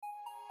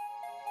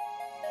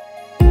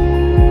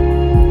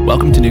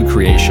Welcome to New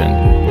Creation,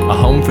 a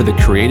home for the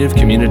creative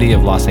community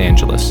of Los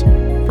Angeles.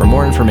 For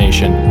more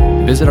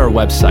information, visit our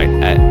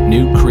website at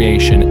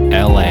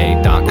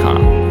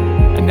newcreationla.com.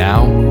 And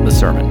now, the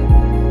sermon.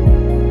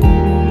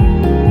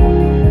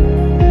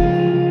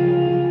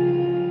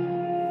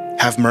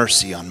 Have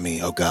mercy on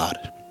me, O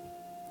God,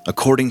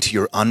 according to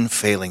your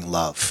unfailing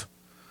love.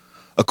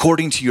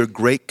 According to your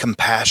great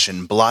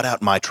compassion, blot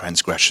out my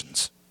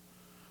transgressions.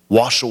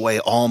 Wash away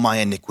all my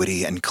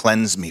iniquity and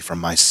cleanse me from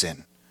my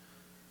sin.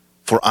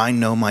 For I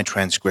know my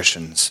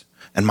transgressions,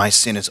 and my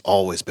sin is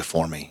always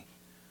before me.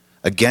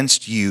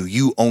 Against you,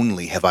 you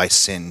only have I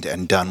sinned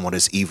and done what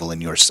is evil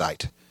in your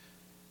sight.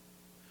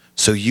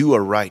 So you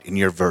are right in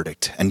your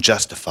verdict and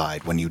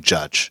justified when you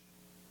judge.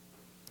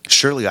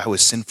 Surely I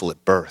was sinful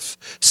at birth,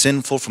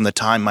 sinful from the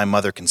time my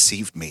mother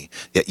conceived me,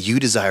 yet you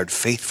desired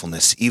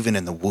faithfulness even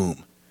in the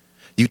womb.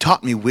 You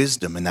taught me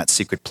wisdom in that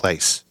secret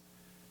place.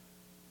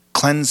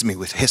 Cleanse me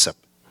with hyssop,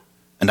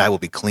 and I will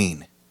be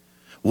clean.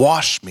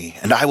 Wash me,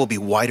 and I will be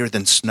whiter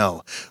than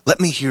snow. Let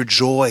me hear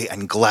joy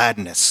and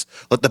gladness.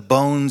 Let the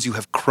bones you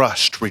have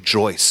crushed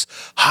rejoice.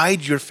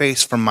 Hide your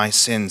face from my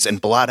sins and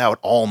blot out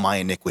all my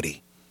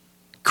iniquity.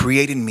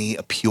 Create in me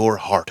a pure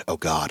heart, O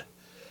God,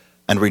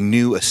 and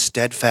renew a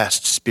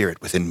steadfast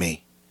spirit within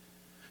me.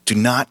 Do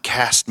not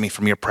cast me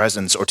from your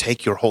presence or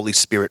take your Holy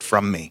Spirit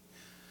from me.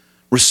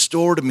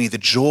 Restore to me the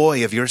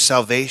joy of your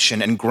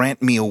salvation and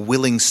grant me a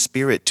willing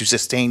spirit to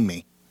sustain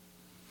me.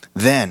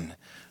 Then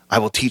I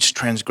will teach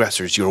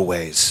transgressors your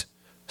ways,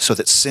 so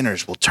that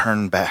sinners will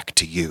turn back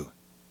to you.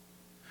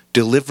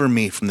 Deliver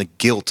me from the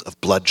guilt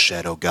of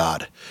bloodshed, O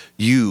God,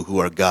 you who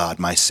are God,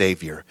 my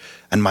Savior,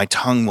 and my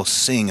tongue will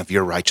sing of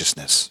your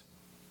righteousness.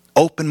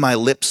 Open my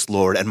lips,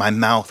 Lord, and my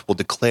mouth will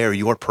declare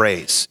your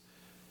praise.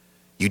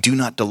 You do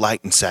not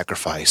delight in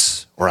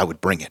sacrifice, or I would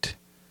bring it.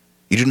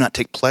 You do not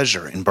take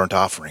pleasure in burnt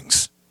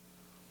offerings.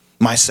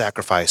 My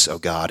sacrifice, O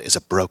God, is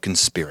a broken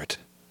spirit,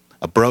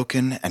 a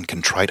broken and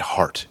contrite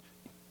heart.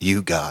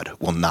 You, God,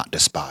 will not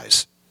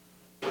despise.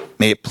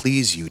 May it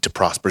please you to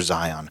prosper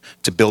Zion,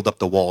 to build up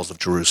the walls of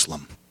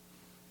Jerusalem.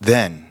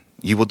 Then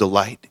you will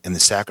delight in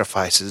the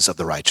sacrifices of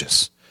the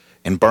righteous,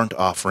 in burnt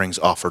offerings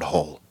offered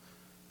whole.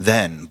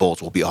 Then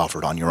bulls will be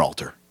offered on your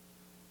altar.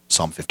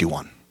 Psalm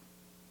 51.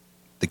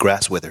 The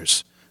grass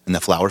withers and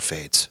the flower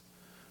fades,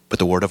 but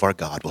the word of our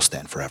God will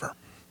stand forever.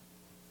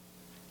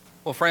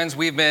 Well, friends,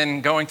 we've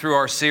been going through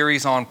our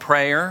series on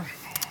prayer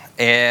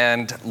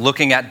and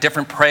looking at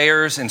different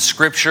prayers in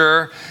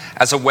Scripture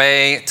as a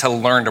way to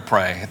learn to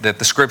pray, that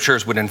the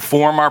Scriptures would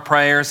inform our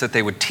prayers, that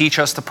they would teach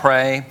us to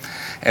pray.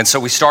 And so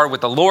we started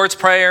with the Lord's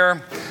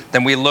Prayer,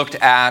 then we looked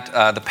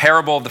at the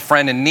parable of the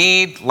friend in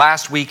need,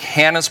 last week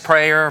Hannah's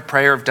prayer,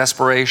 prayer of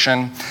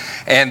desperation,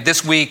 and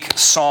this week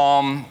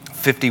Psalm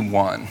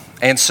 51.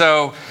 And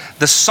so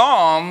the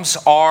Psalms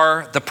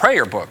are the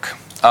prayer book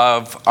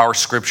of our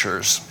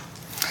Scriptures.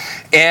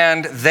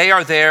 And they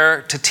are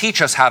there to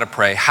teach us how to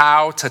pray,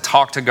 how to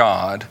talk to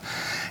God.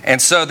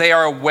 And so they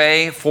are a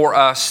way for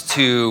us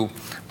to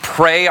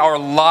pray our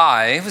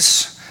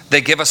lives.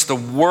 They give us the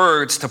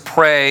words to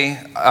pray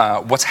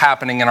what's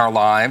happening in our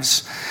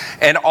lives.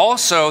 And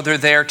also they're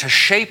there to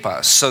shape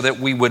us so that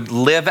we would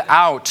live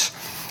out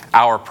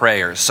our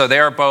prayers. So they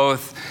are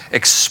both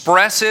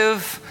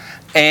expressive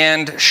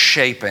and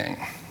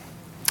shaping.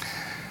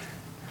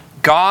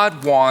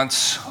 God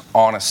wants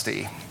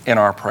honesty in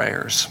our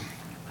prayers.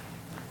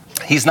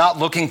 He's not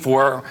looking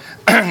for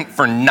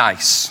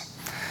nice.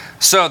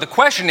 So the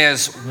question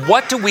is,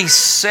 what do we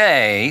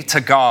say to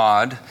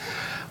God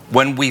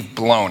when we've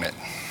blown it?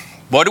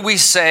 What do we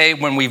say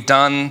when we've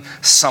done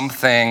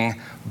something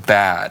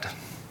bad?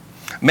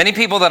 Many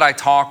people that I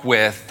talk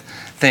with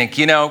think,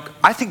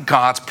 I think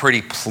God's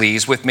pretty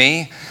pleased with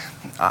me.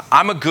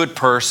 I'm a good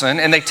person,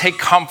 and they take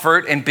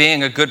comfort in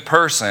being a good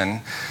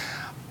person.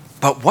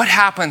 But what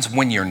happens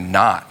when you're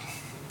not?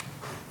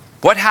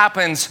 What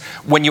happens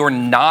when you're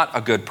not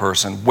a good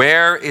person?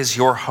 Where is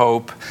your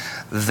hope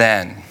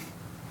then?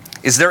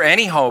 Is there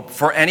any hope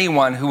for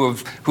anyone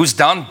who's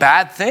done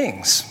bad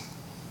things?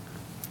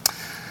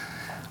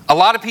 A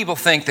lot of people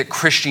think that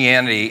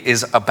Christianity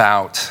is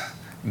about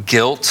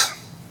guilt,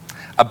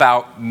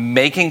 about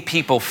making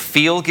people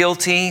feel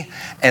guilty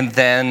and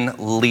then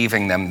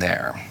leaving them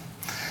there.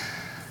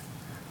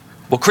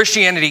 Well,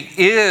 Christianity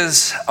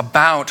is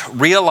about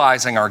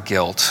realizing our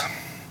guilt,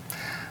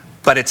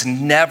 but it's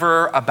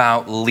never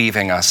about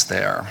leaving us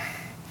there.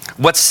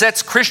 What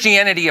sets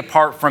Christianity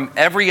apart from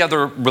every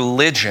other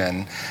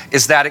religion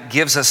is that it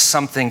gives us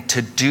something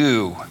to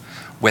do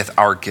with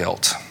our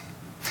guilt.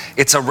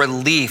 It's a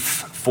relief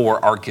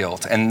for our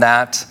guilt, and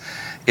that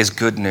is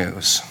good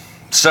news.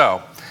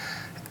 So,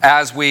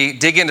 as we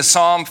dig into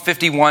Psalm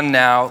 51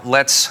 now,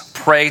 let's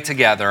pray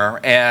together.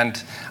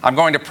 And I'm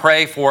going to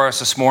pray for us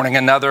this morning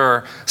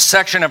another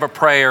section of a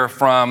prayer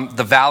from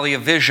the Valley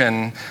of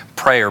Vision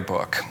prayer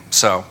book.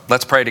 So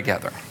let's pray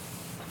together.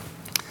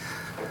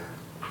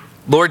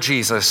 Lord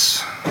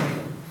Jesus,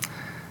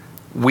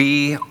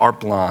 we are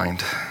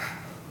blind.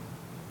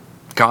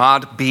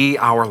 God, be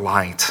our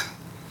light.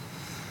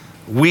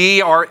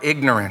 We are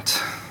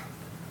ignorant.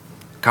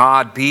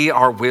 God, be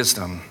our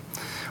wisdom.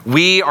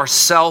 We are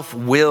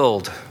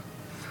self-willed.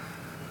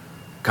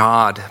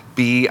 God,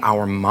 be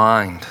our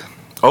mind.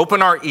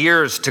 Open our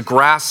ears to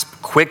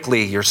grasp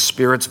quickly your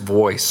Spirit's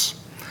voice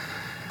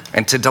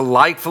and to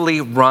delightfully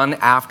run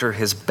after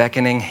his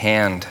beckoning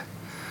hand.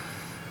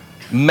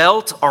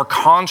 Melt our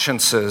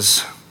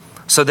consciences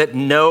so that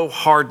no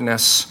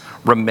hardness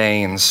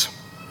remains.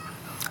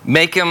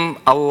 Make him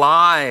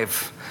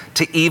alive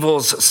to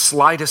evil's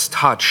slightest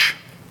touch.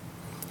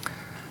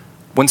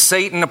 When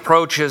Satan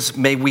approaches,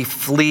 may we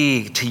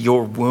flee to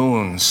your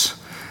wounds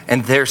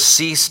and there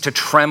cease to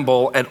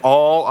tremble at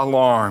all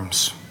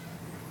alarms.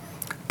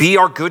 Be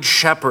our good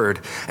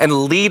shepherd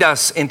and lead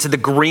us into the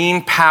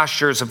green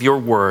pastures of your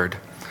word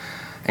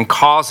and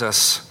cause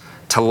us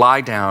to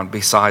lie down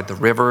beside the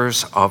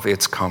rivers of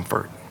its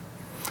comfort.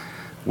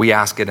 We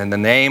ask it in the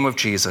name of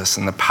Jesus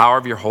and the power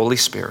of your Holy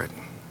Spirit.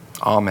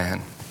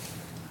 Amen.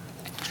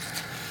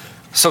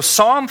 So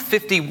Psalm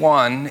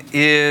 51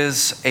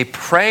 is a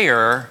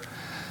prayer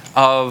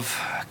of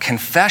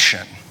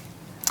confession.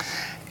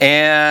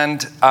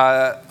 And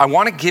I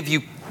want to give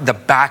you the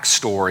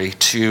backstory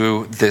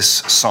to this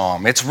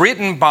psalm. It's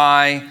written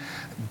by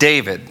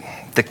David,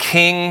 the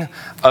king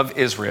of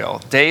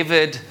Israel.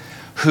 David,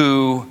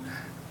 who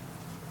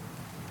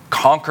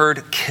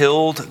conquered,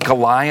 killed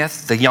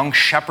Goliath, the young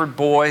shepherd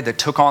boy that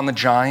took on the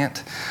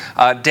giant.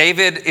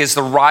 David is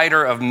the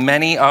writer of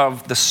many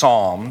of the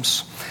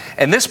Psalms.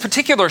 And this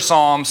particular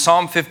psalm,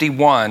 Psalm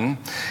 51,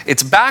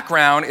 its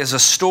background is a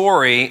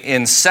story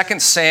in 2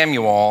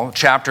 Samuel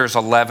chapters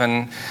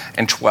 11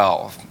 and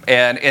 12.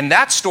 And in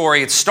that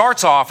story, it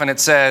starts off and it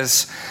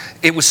says,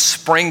 it was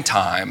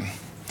springtime.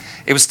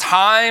 It was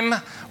time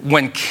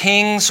when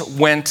kings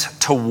went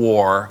to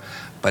war,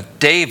 but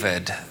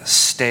David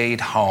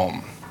stayed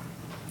home.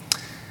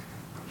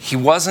 He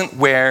wasn't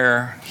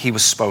where he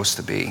was supposed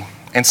to be.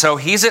 And so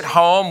he's at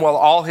home while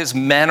all his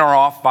men are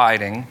off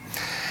fighting.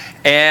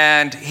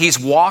 And he's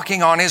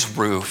walking on his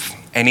roof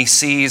and he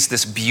sees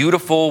this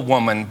beautiful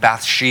woman,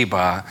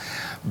 Bathsheba,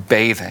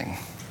 bathing.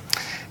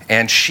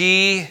 And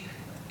she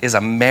is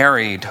a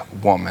married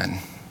woman.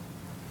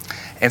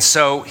 And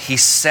so he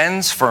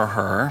sends for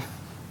her,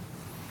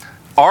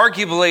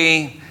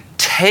 arguably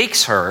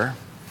takes her,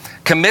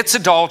 commits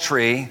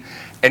adultery,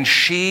 and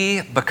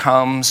she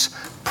becomes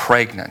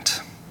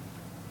pregnant.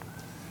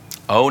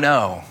 Oh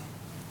no.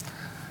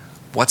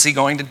 What's he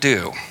going to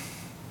do?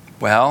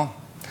 Well,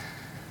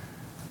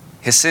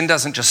 his sin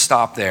doesn't just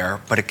stop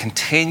there, but it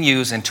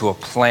continues into a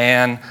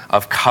plan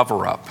of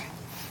cover-up,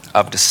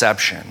 of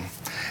deception.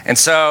 And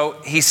so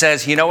he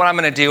says, you know what I'm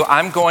going to do?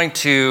 I'm going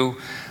to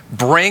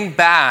bring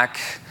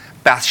back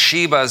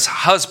Bathsheba's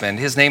husband.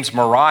 His name's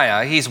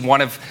Uriah. He's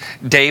one of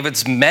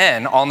David's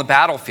men on the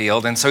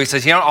battlefield. And so he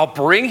says, I'll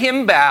bring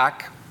him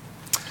back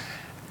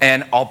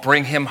and I'll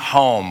bring him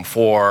home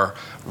for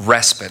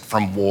respite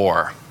from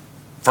war,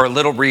 for a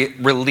little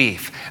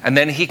relief. And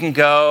then he can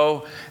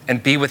go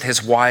and be with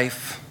his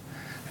wife,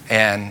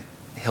 and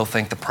he'll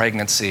think the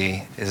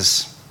pregnancy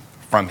is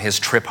from his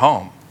trip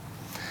home.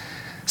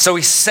 So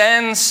he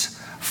sends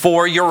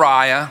for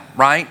Uriah,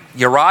 right?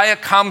 Uriah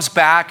comes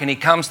back and he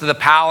comes to the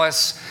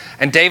palace,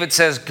 and David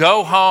says,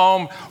 go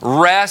home,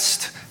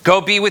 rest, go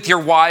be with your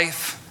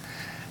wife.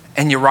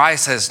 And Uriah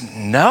says,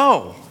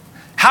 no.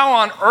 How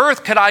on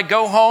earth could I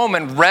go home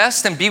and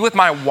rest and be with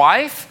my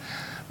wife?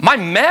 My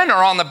men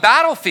are on the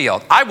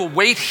battlefield. I will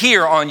wait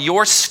here on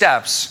your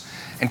steps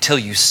until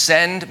you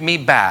send me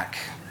back.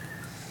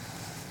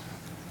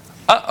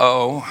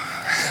 Uh-oh.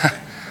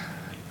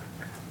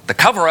 The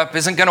cover-up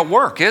isn't going to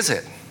work, is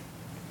it?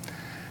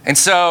 And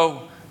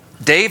so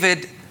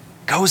David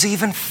goes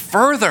even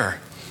further.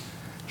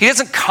 He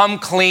doesn't come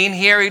clean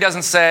here. He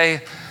doesn't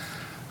say,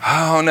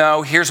 oh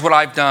no, here's what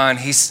I've done.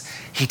 He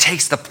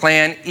takes the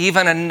plan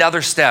even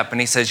another step,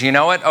 and he says, you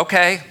know what?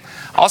 Okay,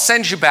 I'll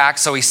send you back.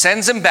 So he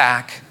sends him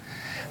back,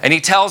 and he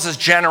tells his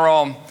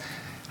general,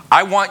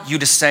 I want you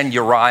to send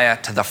Uriah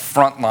to the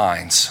front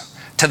lines,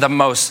 to the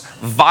most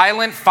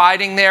violent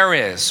fighting there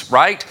is,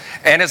 right?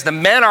 And as the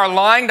men are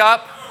lined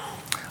up,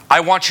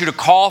 I want you to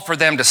call for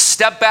them to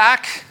step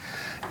back,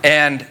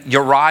 and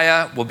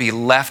Uriah will be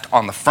left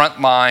on the front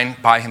line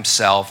by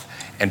himself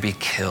and be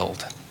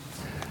killed.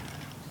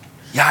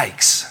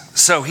 Yikes.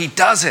 So he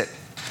does it.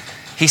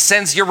 He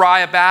sends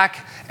Uriah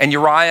back, and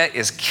Uriah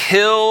is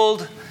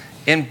killed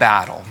in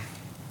battle.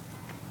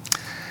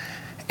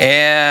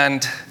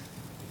 And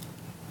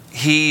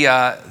he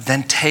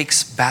then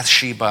takes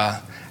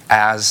Bathsheba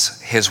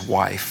as his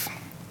wife.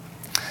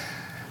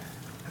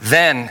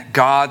 Then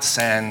God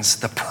sends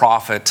the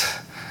prophet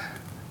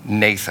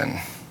Nathan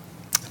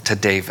to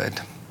David.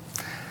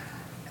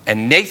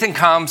 And Nathan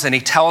comes and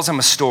he tells him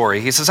a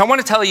story. He says, I want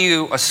to tell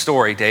you a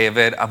story,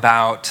 David,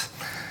 about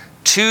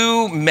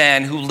two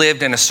men who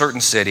lived in a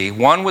certain city.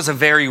 One was a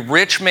very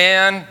rich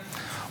man.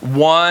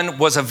 One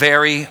was a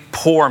very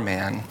poor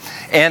man.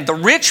 And the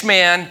rich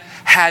man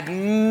had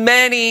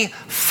many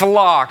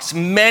flocks,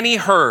 many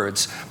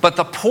herds, but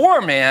the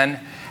poor man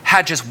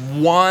had just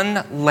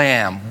one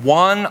lamb,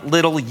 one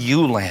little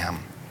ewe lamb.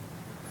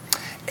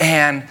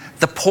 And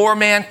the poor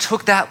man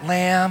took that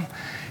lamb,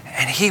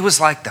 and he was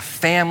like the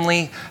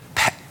family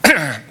pet.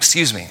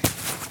 Excuse me.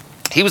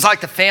 He was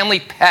like the family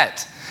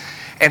pet.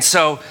 And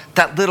so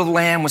that little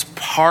lamb was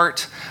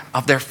part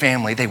of their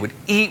family. They would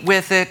eat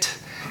with it.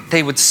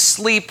 They would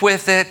sleep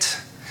with it.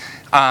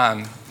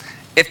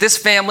 If this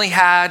family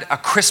had a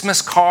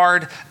Christmas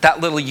card, that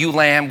little ewe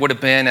lamb would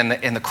have been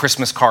in the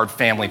Christmas card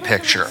family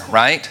picture,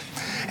 right?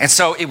 And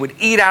so it would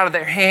eat out of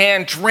their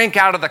hand, drink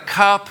out of the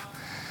cup.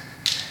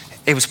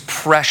 It was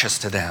precious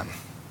to them.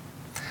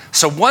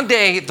 So one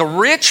day, the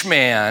rich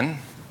man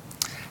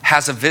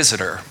has a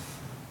visitor,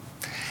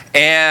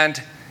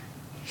 and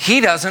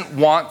he doesn't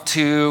want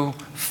to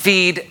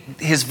feed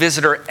his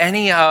visitor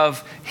any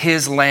of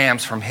his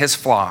lambs from his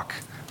flock,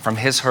 from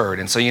his herd.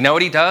 And so you know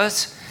what he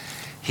does?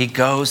 He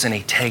goes and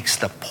he takes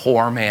the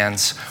poor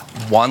man's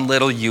one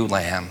little ewe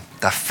lamb,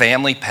 the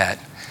family pet,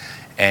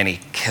 and he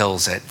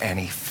kills it and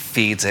he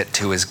feeds it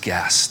to his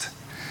guest,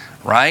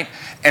 right?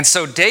 And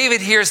so David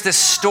hears this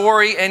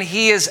story and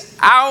he is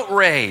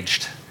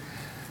outraged.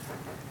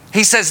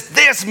 He says,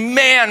 this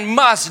man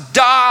must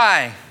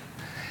die.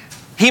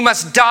 He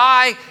must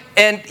die,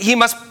 and he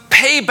must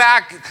pay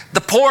back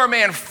the poor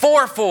man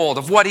fourfold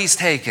of what he's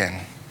taken.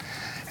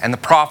 And the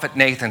prophet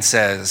Nathan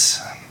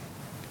says,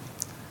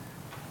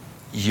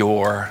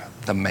 you're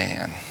the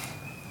man.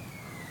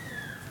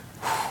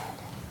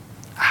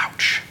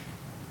 Ouch.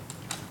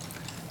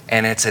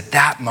 And it's at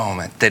that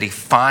moment that he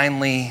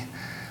finally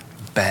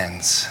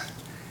bends.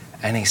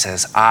 And he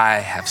says, I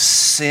have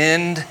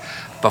sinned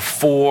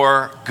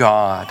before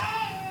God.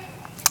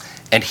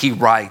 And he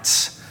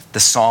writes the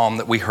psalm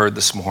that we heard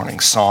this morning,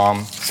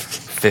 Psalm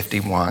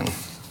 51.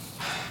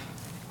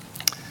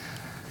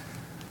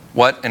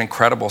 What an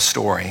incredible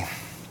story.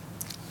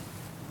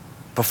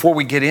 Before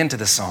we get into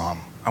the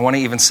psalm, I want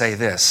to even say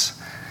this.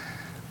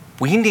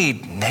 We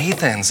need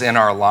Nathans in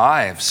our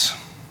lives.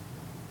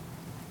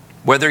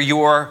 Whether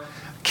you're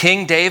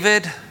King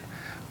David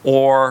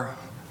or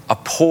a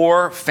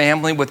poor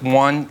family with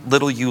one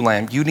little ewe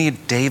lamb, you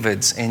need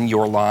Davids in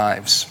your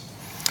lives.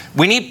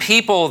 We need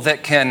people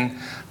that can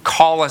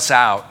call us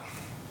out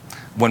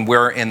when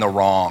we're in the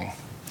wrong.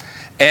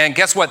 And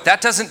guess what?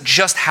 That doesn't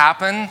just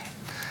happen.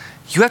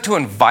 You have to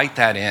invite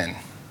that in.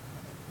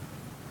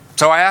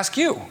 So I ask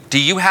you, do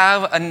you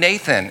have a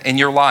Nathan in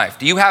your life?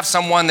 Do you have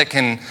someone that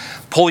can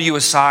pull you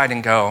aside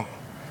and go,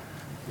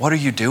 what are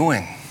you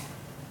doing?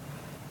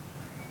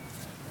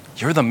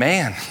 You're the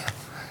man.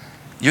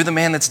 You're the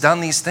man that's done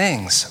these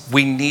things.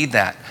 We need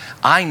that.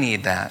 I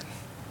need that.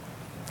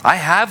 I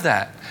have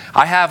that.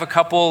 I have a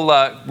couple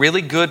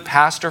really good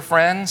pastor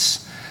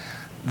friends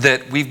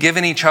that we've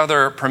given each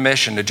other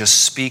permission to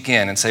just speak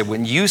in and say,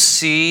 when you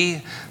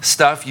see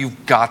stuff,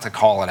 you've got to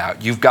call it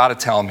out. You've got to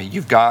tell me.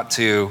 You've got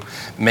to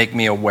make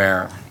me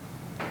aware.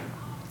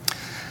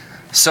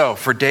 So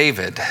for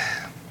David,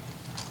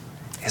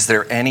 is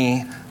there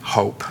any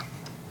hope?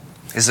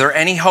 Is there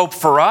any hope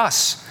for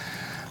us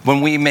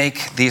when we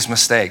make these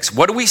mistakes?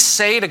 What do we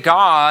say to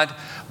God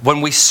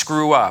when we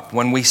screw up,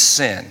 when we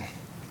sin?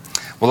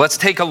 Well, let's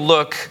take a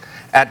look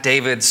at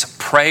David's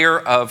prayer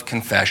of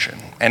confession.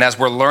 And as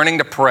we're learning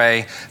to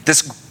pray,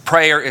 this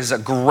prayer is a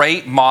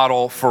great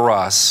model for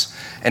us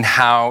in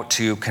how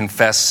to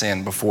confess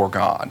sin before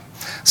God.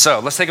 So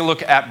let's take a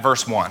look at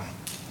verse 1.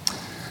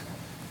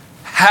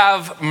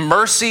 Have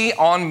mercy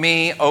on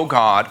me, O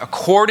God,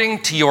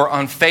 according to your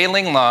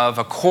unfailing love,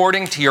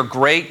 according to your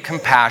great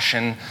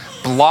compassion,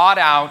 blot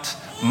out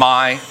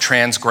my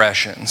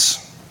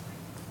transgressions.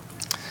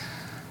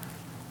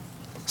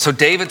 So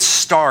David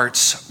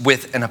starts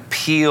with an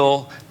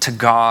appeal to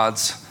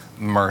God's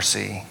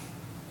mercy.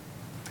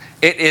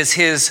 It is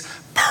his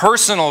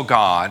personal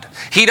God.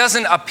 He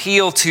doesn't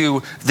appeal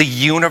to the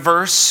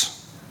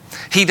universe.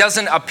 He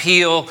doesn't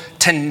appeal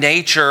to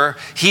nature.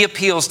 He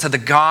appeals to the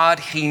God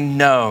he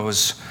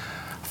knows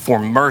for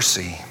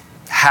mercy.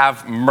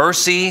 Have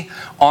mercy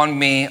on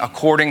me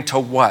according to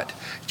what?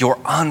 Your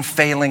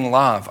unfailing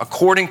love.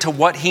 According to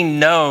what he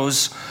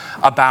knows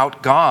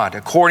about God.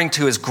 According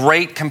to his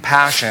great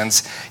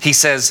compassions, he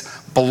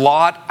says,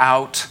 blot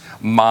out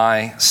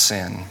my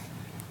sin.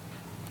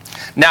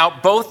 Now,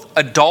 both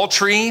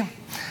adultery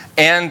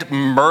and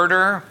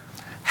murder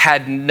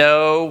had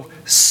no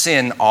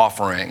sin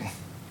offering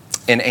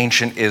in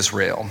ancient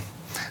Israel.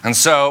 And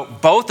so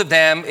both of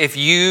them, if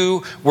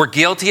you were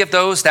guilty of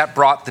those, that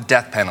brought the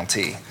death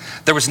penalty.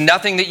 There was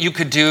nothing that you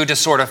could do to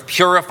sort of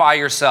purify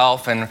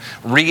yourself and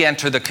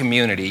re-enter the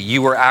community.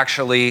 You were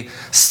actually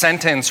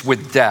sentenced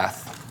with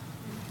death.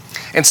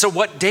 And so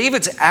what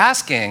David's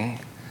asking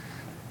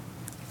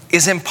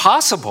is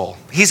impossible.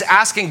 He's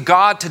asking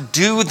God to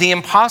do the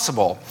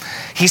impossible.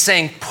 He's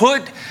saying,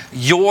 put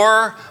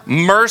your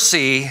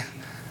mercy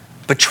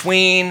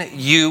between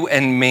you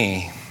and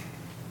me.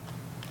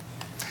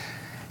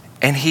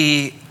 And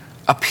he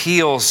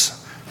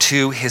appeals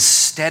to his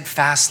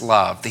steadfast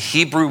love. The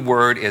Hebrew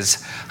word is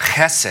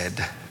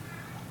chesed.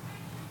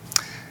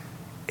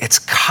 It's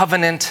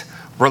covenant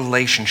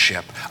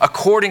relationship.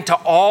 According to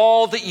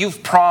all that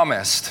you've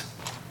promised,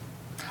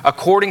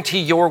 according to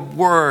your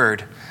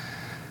word,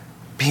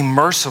 be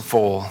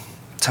merciful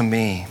to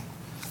me.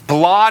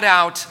 Blot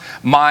out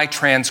my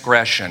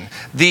transgression.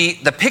 The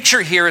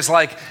picture here is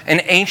like an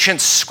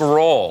ancient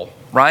scroll,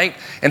 right?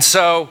 And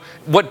so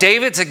what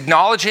David's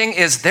acknowledging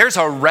is there's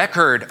a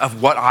record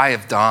of what I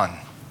have done.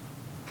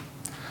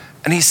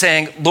 And he's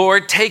saying,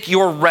 Lord, take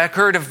your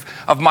record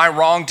of my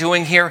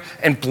wrongdoing here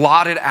and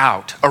blot it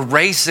out.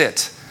 Erase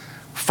it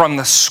from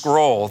the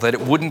scroll that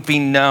it wouldn't be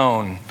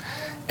known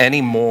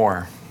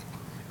anymore.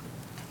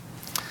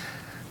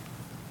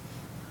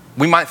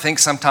 We might think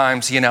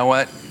sometimes, you know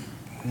what?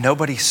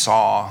 Nobody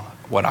saw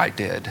what I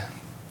did.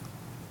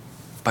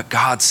 But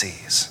God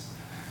sees.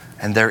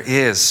 And there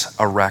is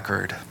a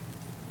record.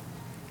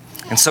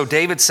 And so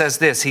David says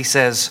this. He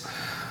says,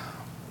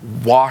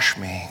 wash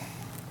me.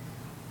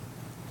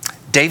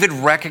 David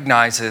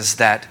recognizes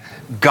that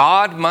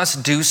God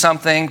must do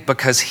something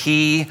because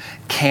he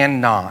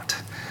cannot.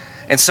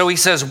 And so he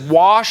says,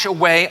 wash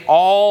away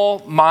all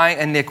my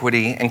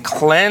iniquity and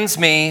cleanse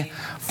me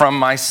from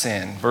my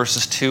sin.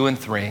 Verses 2 and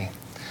 3.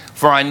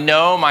 For I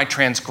know my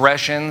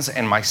transgressions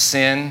and my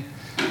sin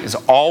is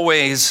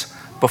always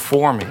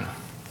before me.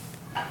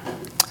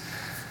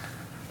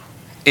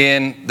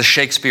 In the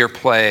Shakespeare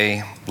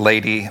play,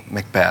 Lady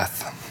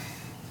Macbeth,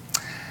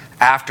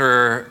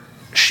 after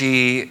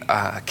she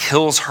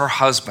kills her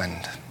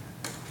husband,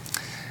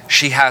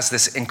 she has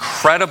this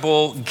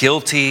incredible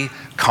guilty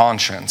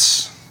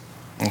conscience.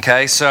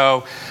 Okay,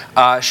 so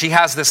she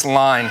has this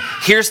line,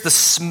 here's the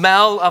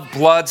smell of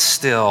blood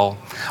still.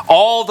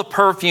 All the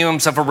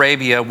perfumes of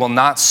Arabia will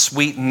not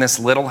sweeten this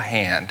little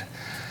hand.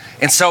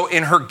 And so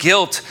in her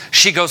guilt,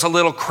 she goes a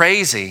little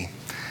crazy.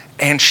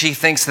 And she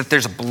thinks that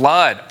there's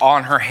blood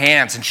on her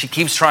hands. And she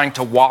keeps trying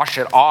to wash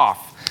it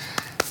off.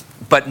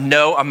 But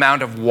no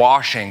amount of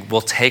washing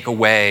will take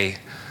away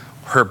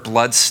her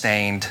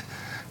blood-stained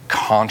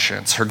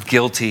conscience, her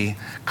guilty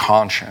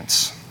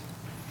conscience.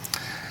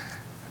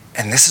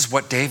 And this is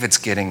what David's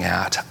getting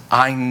at.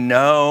 I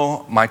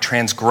know my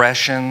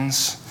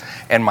transgressions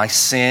and my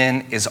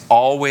sin is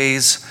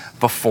always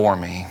before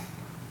me.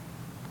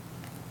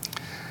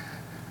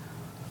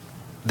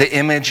 The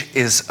image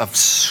is of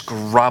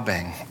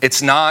scrubbing.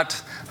 It's not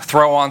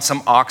throw on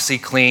some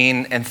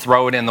OxyClean and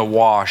throw it in the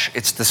wash.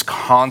 It's this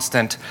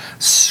constant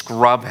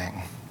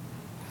scrubbing.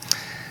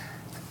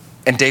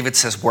 And David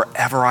says,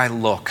 wherever I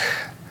look,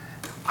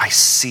 I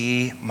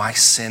see my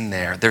sin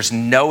there. There's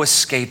no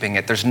escaping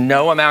it. There's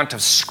no amount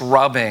of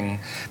scrubbing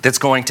that's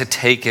going to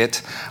take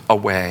it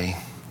away.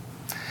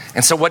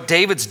 And so what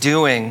David's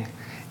doing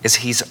is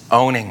he's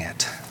owning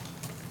it.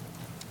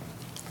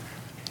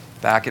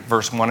 Back at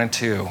verse 1 and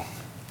 2.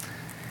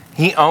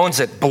 He owns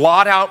it.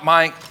 Blot out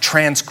my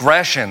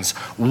transgressions.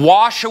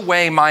 Wash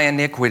away my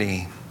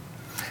iniquity.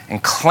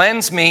 And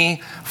cleanse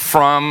me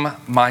from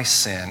my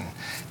sin.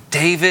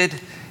 David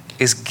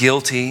is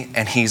guilty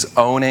and he's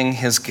owning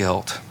his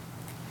guilt.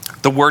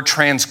 The word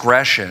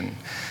transgression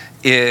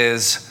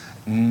is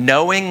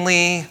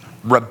knowingly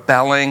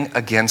rebelling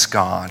against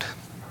God.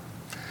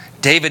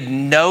 David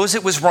knows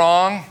it was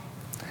wrong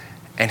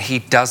and he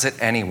does it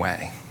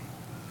anyway.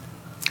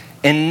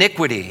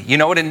 Iniquity, you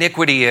know what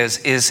iniquity is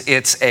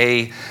it's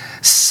a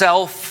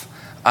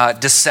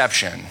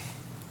self-deception.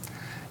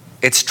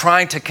 It's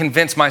trying to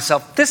convince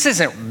myself, this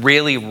isn't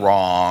really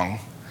wrong.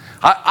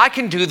 I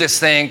can do this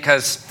thing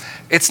because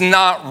it's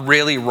not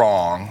really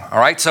wrong, all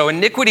right? So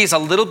iniquity is a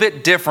little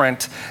bit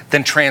different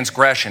than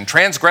transgression.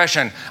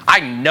 Transgression, I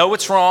know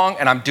it's wrong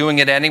and I'm doing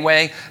it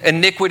anyway.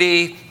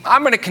 Iniquity,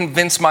 I'm going to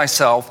convince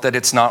myself that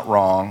it's not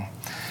wrong.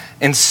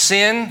 And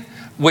sin,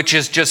 which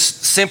is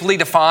just simply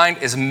defined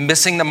as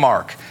missing the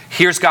mark.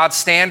 Here's God's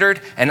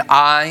standard, and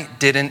I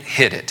didn't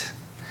hit it.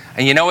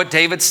 And you know what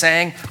David's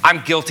saying?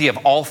 I'm guilty of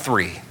all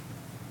three.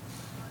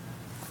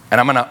 And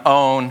I'm going to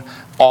own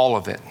all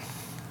of it.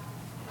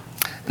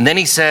 And then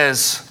he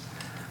says,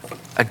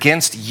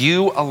 against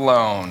you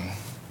alone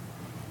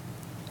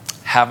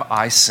have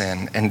I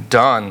sinned and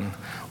done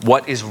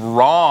what is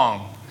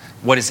wrong,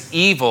 what is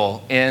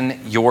evil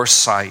in your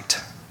sight.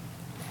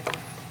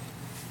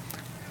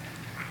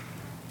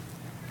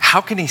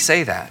 How can he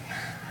say that,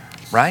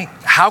 right?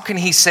 How can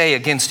he say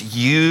against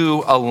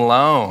you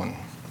alone?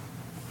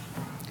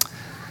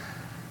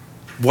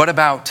 What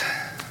about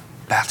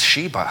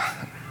Bathsheba?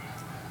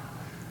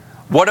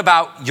 What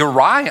about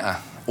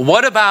Uriah?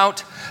 What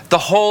about the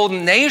whole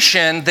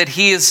nation that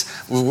he is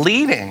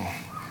leading?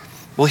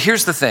 Well,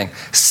 here's the thing.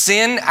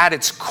 Sin at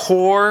its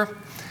core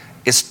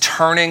is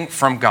turning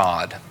from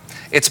God.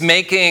 It's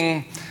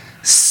making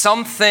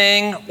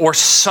something or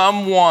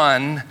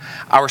someone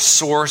our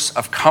source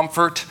of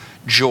comfort,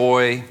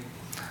 joy,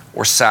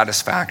 or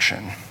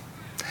satisfaction.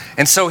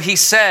 And so he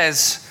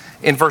says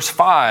in verse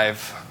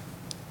 5,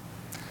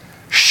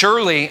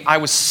 surely I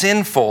was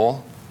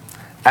sinful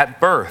at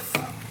birth,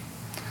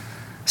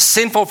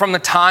 sinful from the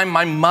time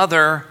my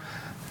mother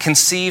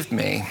conceived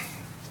me.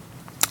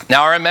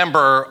 Now I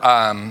remember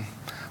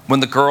when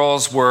the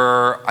girls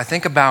were, I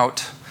think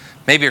about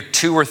maybe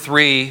 2 or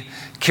 3,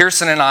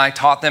 Kirsten and I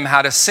taught them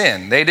how to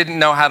sin. They didn't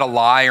know how to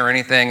lie or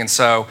anything, and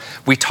so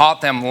we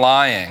taught them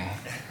lying.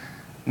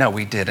 No,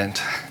 we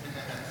didn't.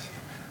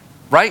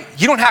 right?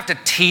 You don't have to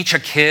teach a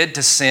kid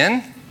to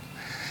sin.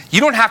 You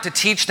don't have to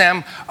teach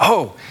them,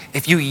 oh,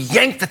 if you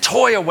yank the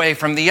toy away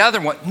from the other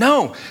one.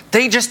 No,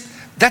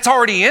 that's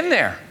already in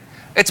there.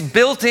 It's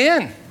built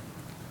in.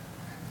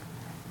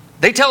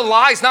 They tell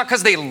lies not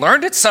because they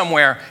learned it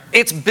somewhere.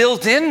 It's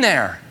built in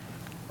there.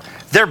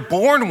 They're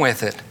born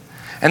with it.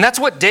 And that's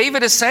what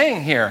David is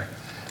saying here.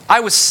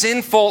 I was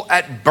sinful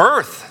at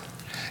birth.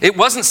 It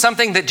wasn't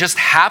something that just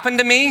happened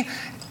to me.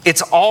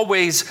 It's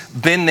always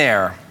been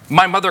there.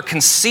 My mother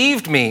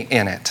conceived me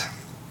in it.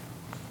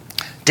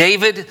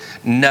 David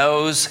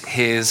knows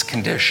his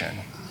condition.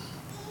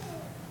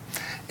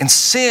 And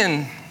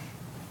sin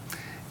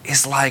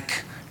is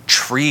like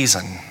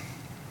treason.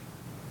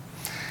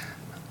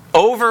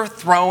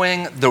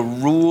 Overthrowing the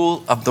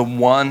rule of the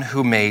one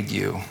who made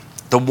you,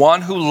 the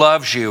one who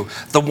loves you,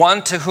 the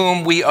one to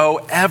whom we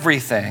owe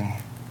everything.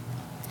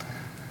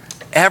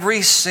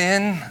 Every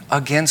sin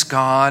against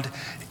God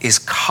is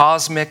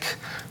cosmic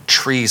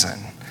treason.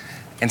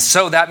 And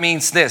so that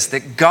means this,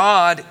 that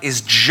God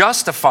is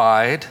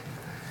justified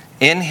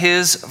in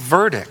his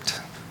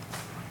verdict.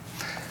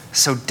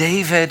 So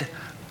David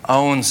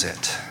owns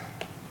it.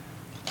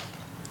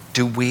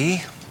 Do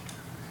we?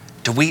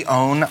 Do we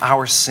own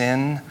our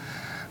sin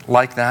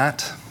like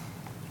that?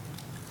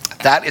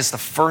 That is the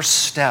first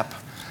step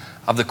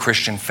of the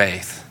Christian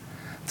faith,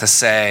 to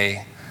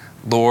say,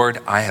 Lord,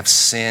 I have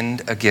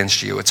sinned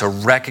against you. It's a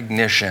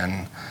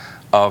recognition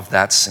of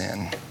that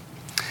sin.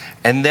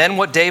 And then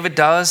what David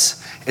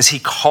does is he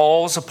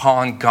calls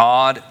upon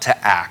God to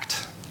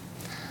act.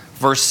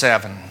 Verse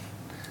 7,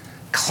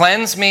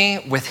 cleanse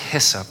me with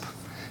hyssop,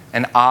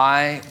 and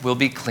I will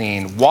be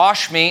clean.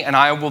 Wash me, and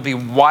I will be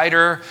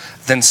whiter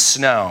than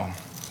snow.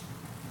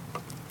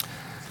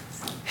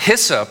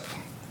 Hyssop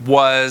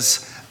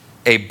was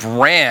a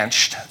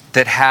branch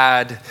that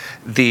had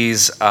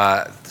these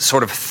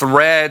sort of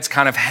threads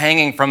kind of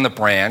hanging from the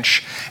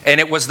branch, and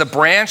it was the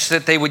branch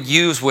that they would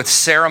use with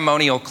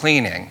ceremonial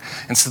cleaning.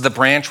 And so the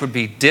branch would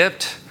be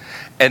dipped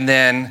and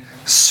then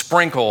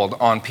sprinkled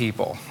on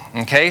people.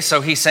 Okay,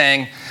 so he's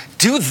saying,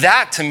 do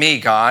that to me,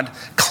 God.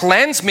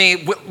 Cleanse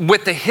me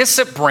with the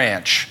hyssop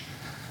branch.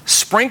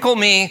 Sprinkle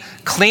me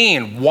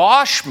clean.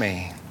 Wash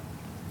me.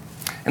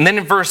 And then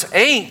in verse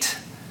 8,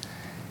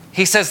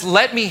 he says,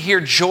 let me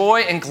hear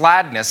joy and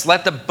gladness.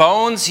 Let the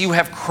bones you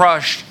have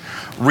crushed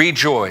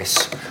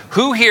rejoice.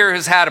 Who here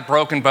has had a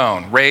broken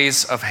bone?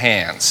 Raise of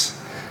hands.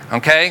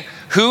 Okay?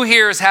 Who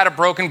here has had a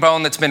broken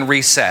bone that's been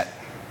reset?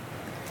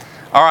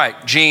 All right,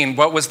 Jean,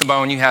 what was the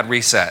bone you had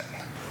reset?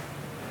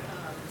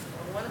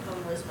 One of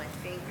them was my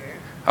finger.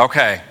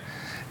 Okay.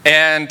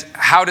 And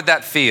how did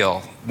that feel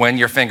when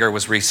your finger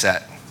was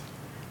reset?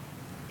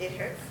 It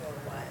hurt for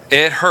a while.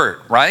 It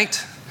hurt,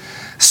 right?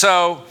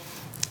 So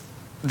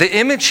the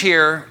image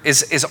here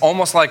is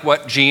almost like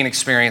what Jean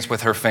experienced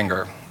with her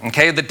finger.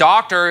 Okay, the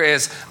doctor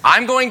is,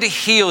 I'm going to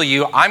heal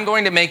you, I'm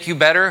going to make you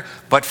better,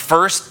 but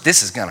first,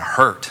 this is going to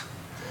hurt.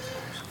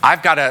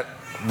 I've got to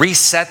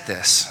reset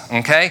this,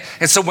 okay?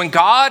 And so when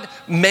God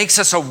makes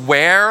us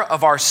aware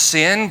of our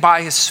sin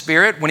by his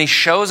Spirit, when he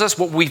shows us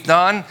what we've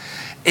done,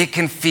 it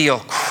can feel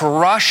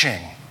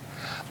crushing,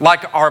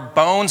 like our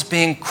bones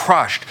being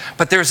crushed.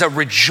 But there's a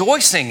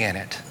rejoicing in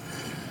it,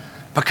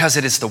 because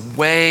it is the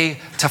way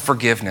to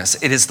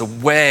forgiveness. It is the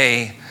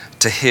way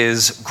to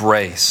his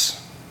grace.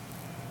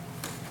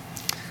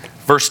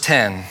 Verse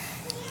 10,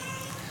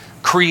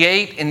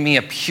 create in me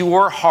a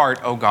pure heart,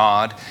 O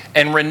God,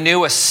 and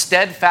renew a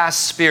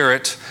steadfast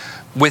spirit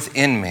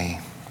within me.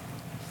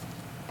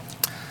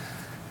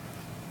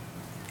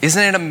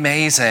 Isn't it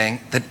amazing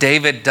that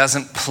David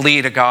doesn't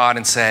plead to God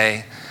and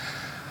say,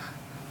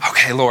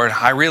 okay, Lord,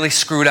 I really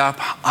screwed up.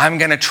 I'm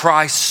going to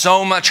try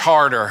so much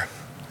harder.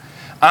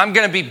 I'm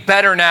going to be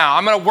better now.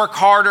 I'm going to work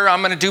harder.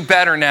 I'm going to do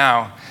better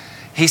now.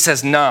 He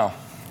says, no.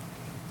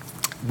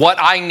 What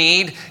I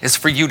need is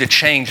for you to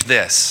change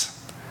this.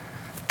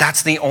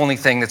 That's the only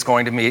thing that's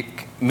going to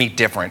make me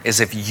different,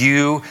 is if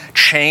you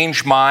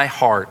change my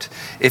heart,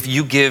 if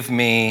you give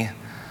me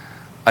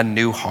a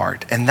new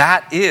heart. And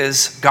that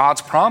is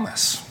God's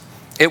promise.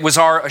 It was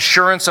our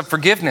assurance of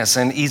forgiveness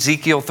in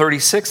Ezekiel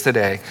 36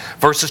 today,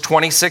 verses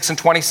 26 and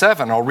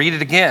 27. I'll read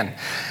it again.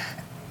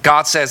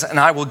 God says, and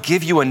I will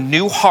give you a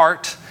new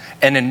heart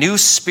and a new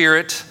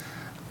spirit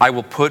I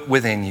will put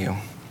within you.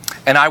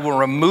 And I will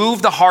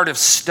remove the heart of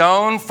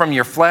stone from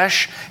your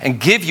flesh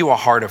and give you a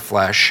heart of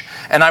flesh.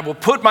 And I will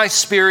put my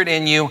spirit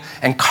in you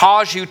and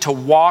cause you to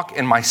walk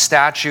in my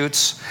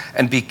statutes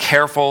and be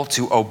careful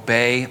to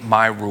obey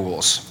my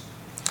rules.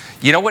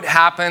 You know what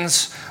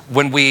happens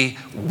when we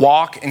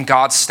walk in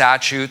God's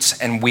statutes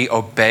and we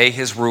obey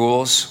his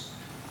rules?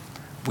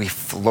 We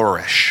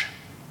flourish.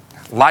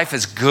 Life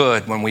is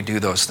good when we do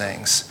those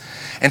things.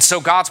 And so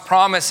God's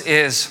promise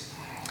is,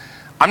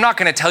 I'm not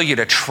going to tell you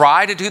to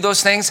try to do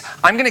those things.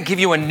 I'm going to give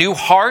you a new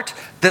heart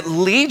that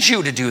leads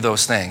you to do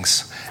those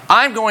things.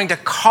 I'm going to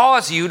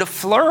cause you to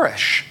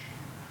flourish.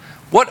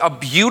 What a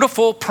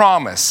beautiful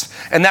promise.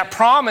 And that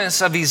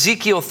promise of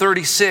Ezekiel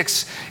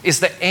 36 is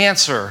the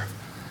answer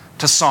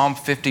to Psalm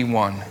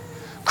 51.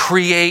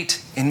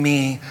 Create in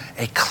me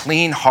a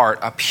clean heart,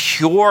 a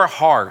pure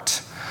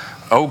heart,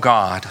 O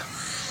God.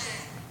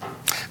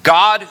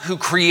 God who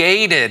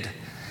created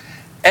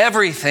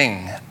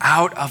everything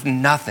out of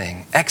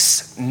nothing,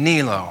 ex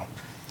nihilo.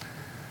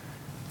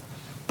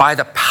 By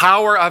the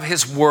power of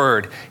his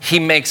word, he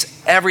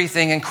makes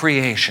everything in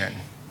creation.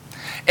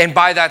 And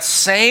by that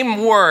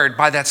same word,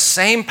 by that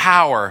same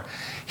power,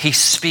 he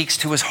speaks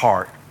to his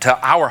heart, to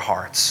our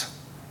hearts,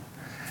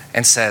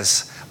 and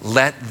says,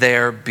 let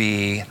there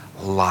be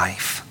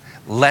life.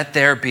 Let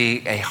there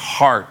be a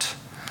heart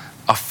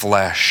of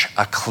flesh,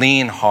 a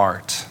clean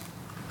heart.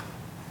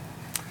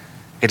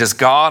 It is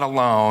God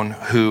alone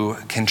who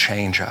can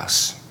change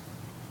us.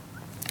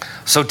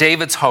 So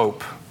David's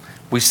hope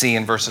we see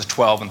in verses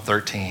 12 and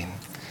 13.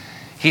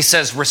 He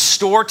says,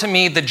 restore to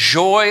me the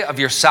joy of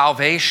your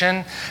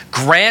salvation.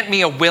 Grant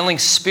me a willing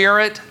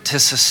spirit to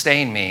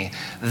sustain me.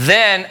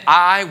 Then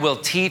I will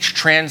teach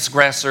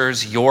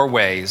transgressors your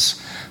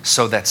ways,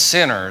 so that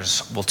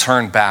sinners will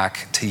turn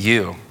back to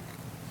you.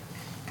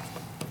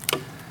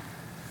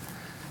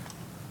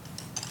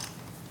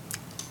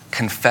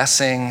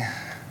 Confessing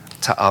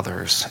to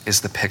others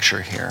is the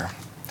picture here.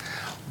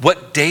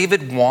 What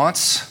David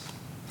wants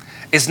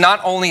is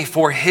not only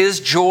for his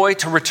joy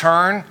to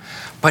return,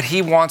 but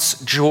he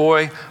wants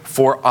joy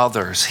for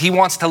others. He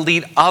wants to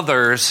lead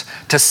others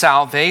to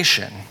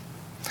salvation.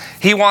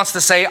 He wants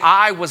to say,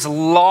 I was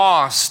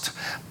lost,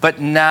 but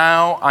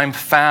now I'm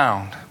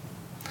found.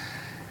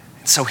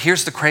 So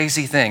here's the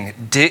crazy thing.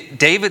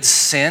 David's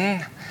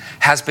sin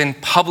has been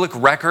public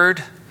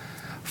record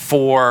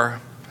for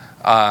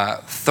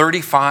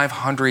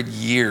 3,500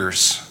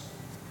 years,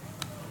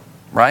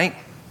 right?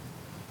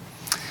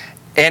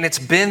 And it's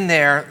been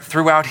there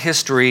throughout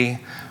history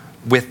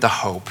with the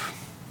hope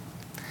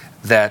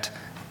that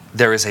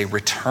there is a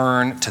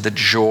return to the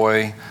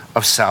joy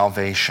of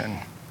salvation.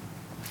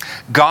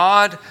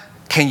 God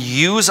can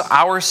use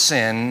our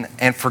sin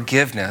and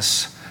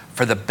forgiveness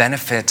for the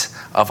benefit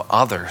of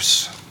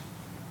others.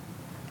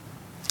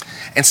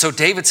 And so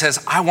David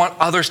says, I want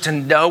others to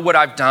know what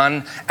I've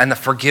done and the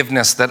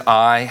forgiveness that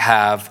I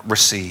have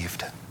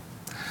received.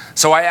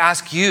 So I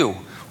ask you,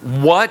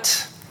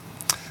 what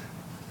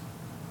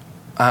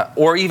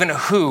or even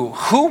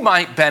who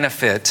might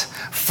benefit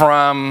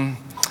from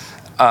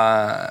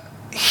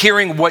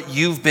hearing what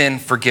you've been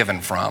forgiven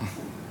from?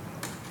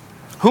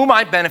 Who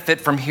might benefit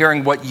from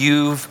hearing what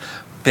you've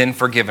been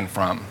forgiven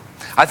from?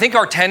 I think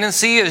our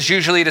tendency is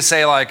usually to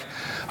say like,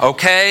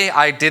 okay,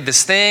 I did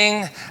this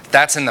thing,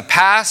 that's in the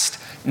past,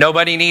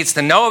 nobody needs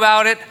to know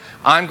about it,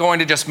 I'm going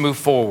to just move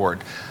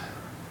forward.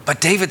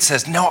 But David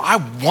says, no, I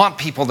want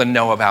people to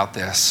know about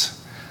this.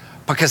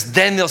 Because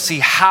then they'll see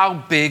how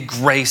big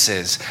grace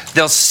is.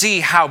 They'll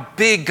see how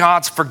big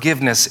God's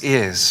forgiveness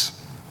is.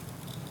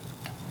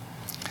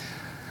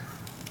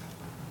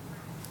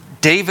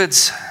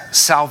 David's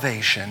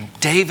salvation,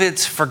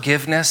 David's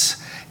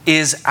forgiveness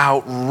is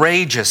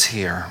outrageous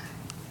here.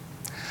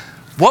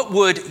 What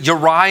would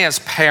Uriah's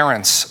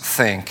parents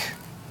think?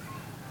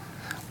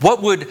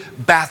 What would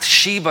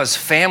Bathsheba's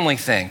family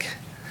think?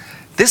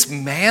 This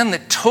man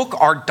that took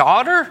our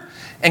daughter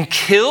and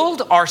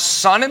killed our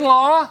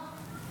son-in-law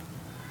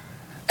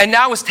and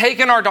now has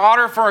taken our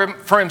daughter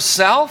for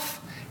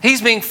himself?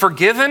 He's being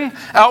forgiven?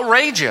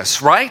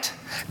 Outrageous, right?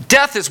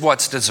 Death is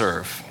what's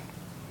deserved.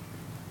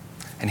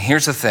 And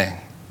here's the thing.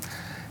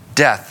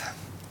 Death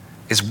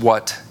is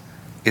what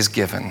is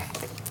given.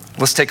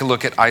 Let's take a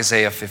look at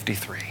Isaiah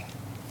 53.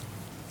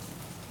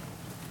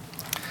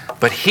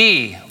 But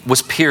he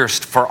was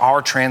pierced for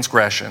our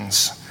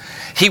transgressions.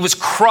 He was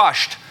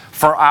crushed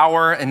for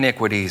our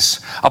iniquities.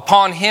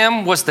 Upon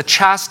him was the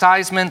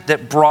chastisement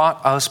that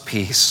brought us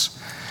peace.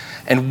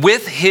 And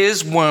with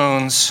his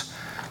wounds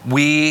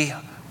we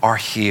are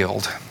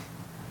healed.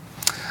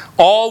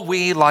 All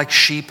we like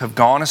sheep have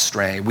gone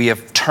astray. We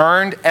have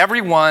turned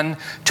everyone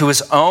to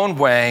his own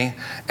way,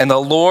 and the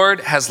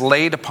Lord has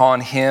laid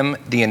upon him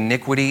the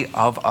iniquity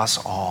of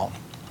us all.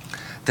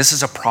 This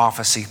is a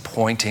prophecy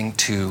pointing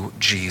to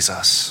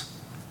Jesus.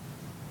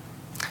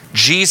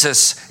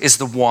 Jesus is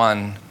the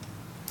one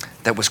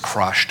that was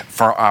crushed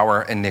for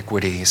our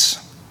iniquities.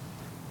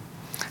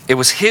 It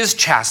was his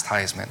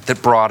chastisement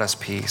that brought us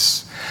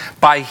peace.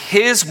 By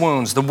his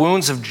wounds, the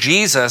wounds of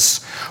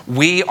Jesus,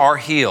 we are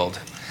healed.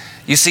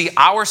 You see,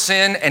 our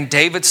sin and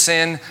David's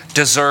sin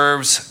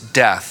deserves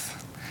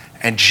death.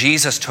 And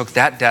Jesus took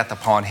that death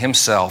upon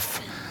himself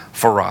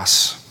for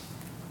us.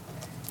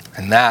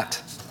 And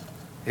that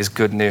is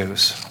good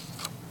news.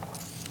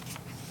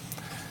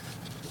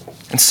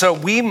 And so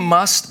we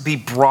must be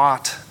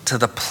brought to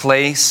the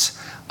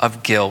place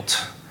of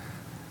guilt,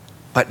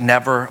 but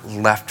never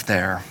left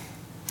there.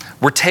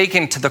 We're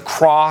taken to the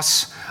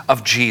cross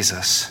of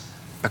Jesus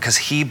because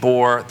he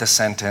bore the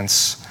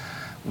sentence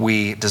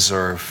we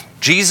deserve.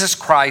 Jesus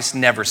Christ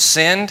never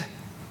sinned.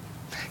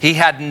 He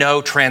had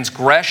no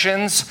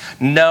transgressions,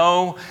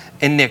 no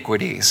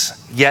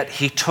iniquities. Yet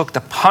he took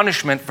the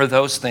punishment for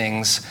those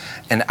things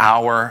in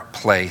our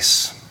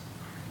place.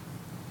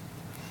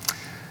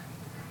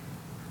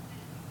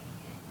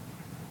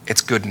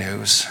 It's good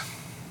news.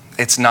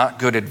 it's not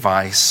good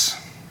advice.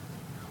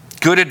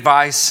 Good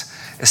advice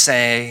is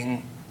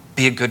saying,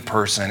 be a good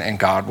person and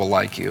God will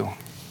like you.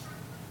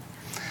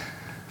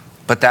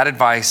 But that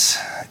advice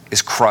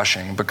is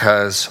crushing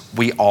because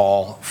we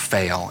all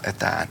fail at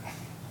that.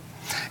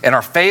 And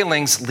our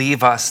failings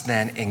leave us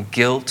then in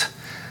guilt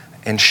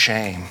and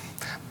shame.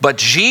 But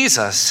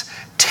Jesus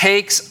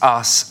takes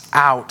us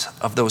out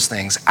of those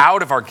things,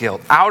 out of our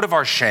guilt, out of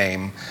our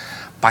shame,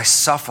 by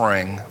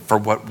suffering for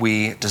what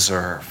we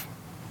deserve.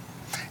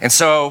 And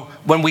so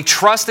when we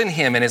trust in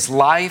him, in his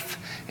life,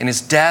 in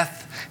his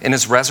death, in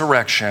his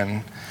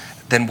resurrection,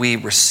 then we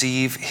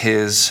receive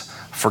his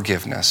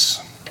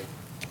forgiveness.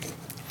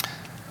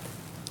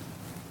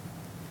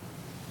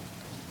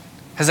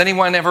 Has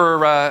anyone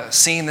ever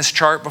seen this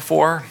chart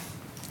before?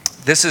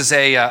 This is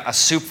a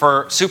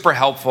super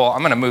helpful. I'm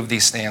going to move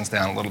these stands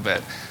down a little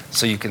bit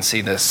so you can see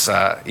this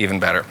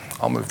even better.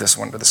 I'll move this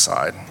one to the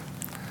side.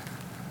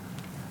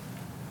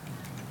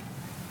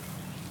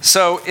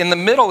 So in the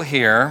middle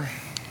here,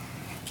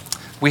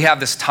 we have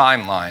this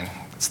timeline.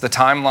 It's the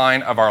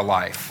timeline of our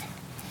life.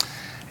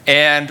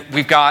 And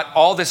we've got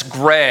all this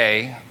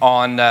gray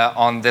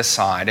on this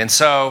side. And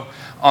so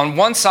on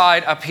one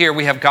side up here,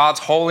 we have God's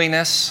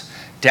holiness.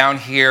 Down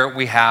here,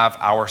 we have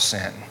our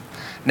sin.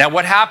 Now,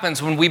 what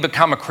happens when we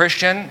become a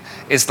Christian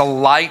is the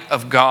light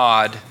of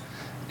God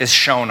is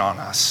shown on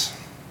us,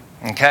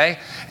 okay?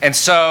 And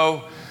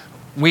so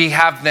we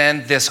have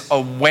then this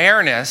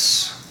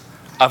awareness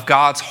of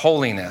God's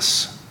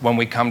holiness when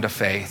we come to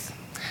faith.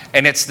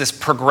 And it's this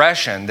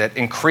progression that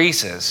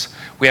increases.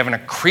 We have an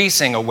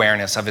increasing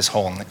awareness of his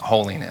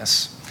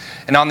holiness.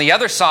 And on the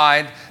other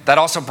side, that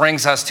also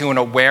brings us to an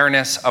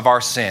awareness of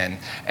our sin.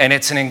 And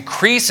it's an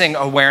increasing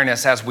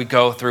awareness as we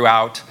go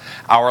throughout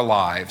our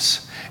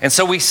lives. And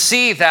so we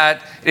see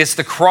that it's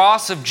the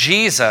cross of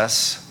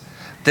Jesus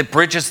that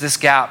bridges this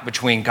gap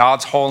between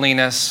God's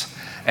holiness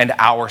and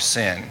our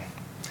sin.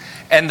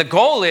 And the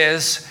goal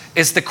is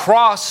the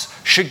cross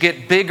should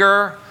get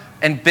bigger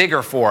and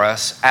bigger for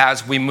us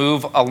as we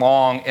move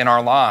along in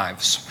our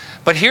lives.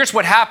 But here's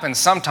what happens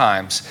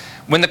sometimes.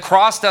 When the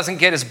cross doesn't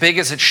get as big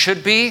as it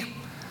should be,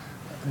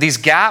 these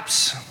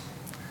gaps,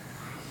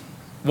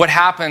 what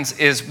happens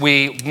is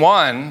we,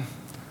 one,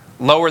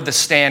 lower the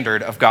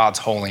standard of God's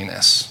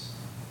holiness.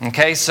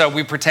 Okay, so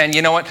we pretend,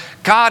 you know what,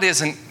 God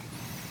isn't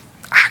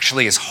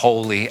actually as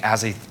holy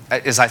as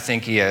I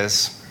think he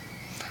is.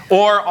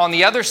 Or on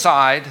the other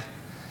side,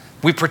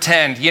 we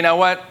pretend, you know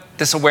what,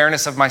 this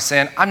awareness of my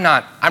sin, I'm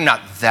not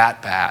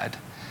that bad.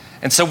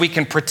 And so we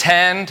can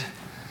pretend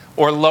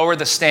or lower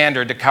the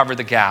standard to cover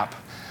the gap.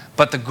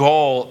 But the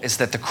goal is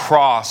that the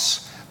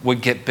cross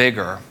would get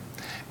bigger.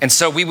 And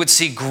so we would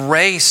see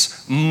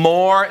grace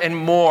more and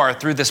more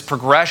through this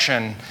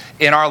progression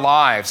in our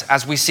lives.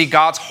 As we see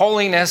God's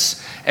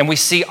holiness and we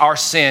see our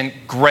sin,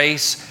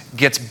 grace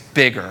gets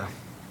bigger.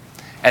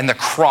 And the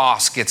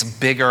cross gets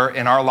bigger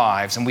in our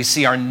lives. And we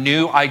see our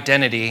new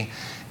identity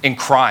in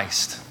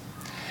Christ.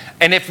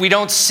 And if we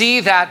don't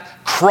see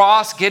that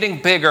cross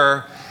getting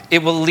bigger,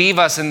 it will leave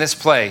us in this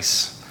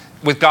place.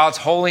 With God's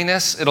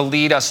holiness, it'll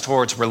lead us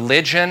towards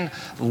religion,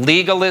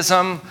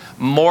 legalism,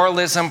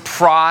 moralism,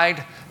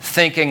 pride,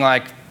 thinking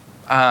like,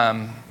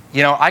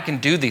 I can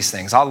do these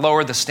things. I'll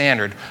lower the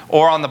standard.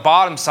 Or on the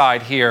bottom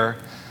side here,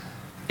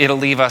 it'll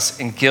leave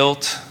us in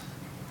guilt,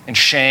 in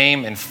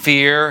shame, in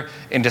fear,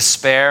 in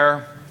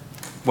despair,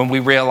 when we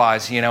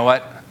realize, you know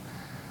what?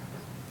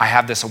 I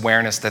have this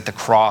awareness that the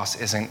cross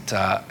isn't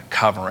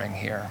covering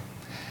here.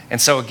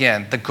 And so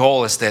again, the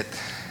goal is that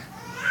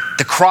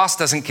the cross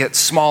doesn't get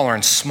smaller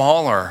and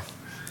smaller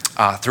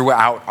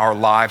throughout our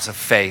lives of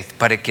faith,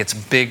 but it gets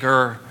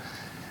bigger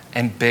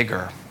and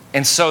bigger.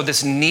 And so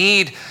this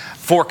need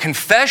for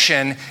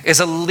confession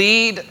is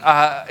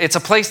it's a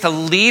place to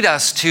lead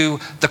us to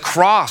the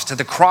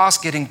cross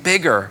getting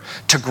bigger,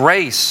 to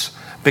grace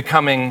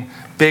becoming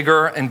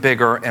bigger and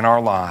bigger in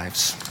our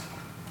lives.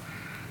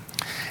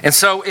 And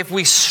so if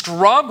we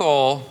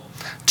struggle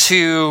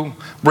to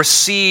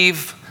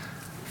receive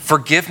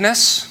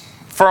forgiveness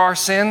for our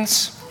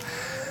sins,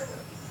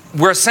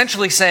 we're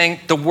essentially saying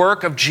the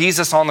work of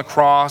Jesus on the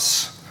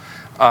cross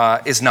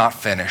is not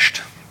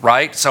finished,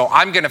 right? So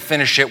I'm going to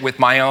finish it with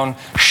my own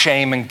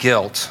shame and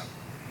guilt.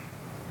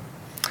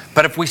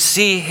 But if we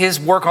see his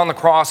work on the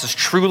cross is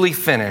truly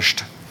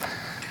finished,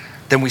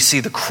 then we see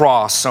the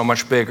cross so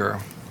much bigger.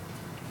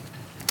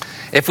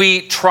 If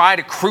we try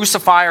to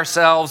crucify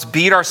ourselves,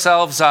 beat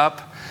ourselves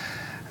up,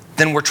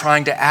 then we're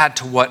trying to add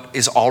to what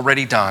is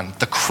already done.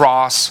 The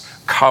cross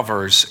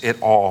covers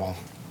it all.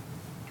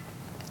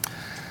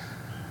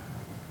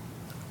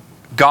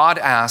 God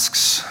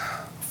asks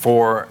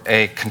for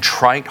a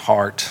contrite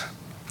heart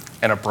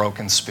and a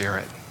broken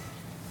spirit.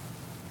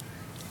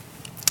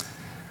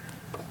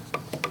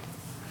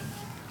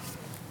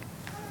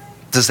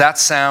 Does that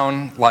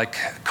sound like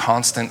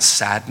constant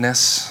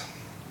sadness?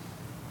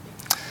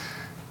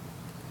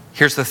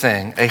 Here's the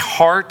thing. A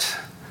heart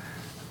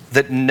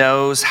that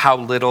knows how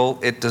little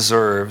it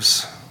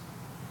deserves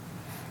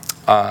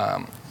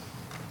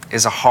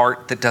is a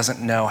heart that doesn't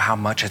know how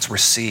much it's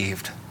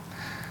received.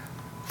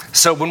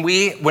 So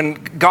when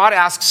God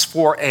asks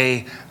for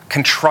a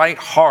contrite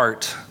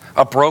heart,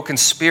 a broken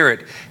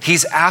spirit,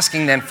 he's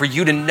asking then for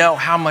you to know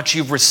how much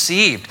you've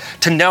received,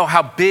 to know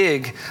how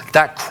big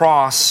that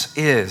cross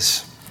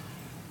is.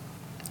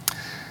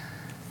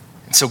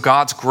 And so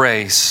God's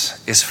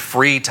grace is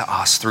free to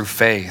us through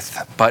faith,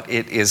 but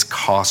it is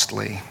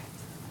costly.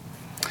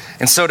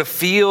 And so to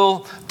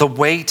feel the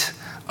weight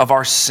of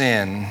our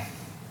sin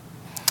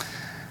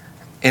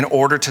in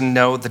order to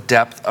know the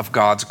depth of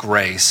God's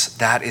grace,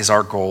 that is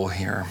our goal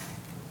here.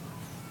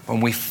 When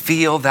we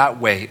feel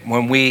that weight,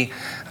 when we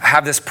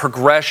have this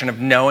progression of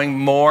knowing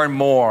more and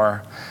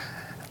more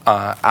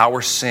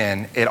our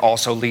sin, it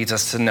also leads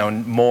us to know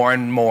more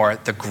and more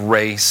the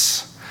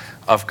grace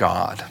of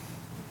God.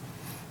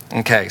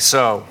 Okay,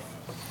 so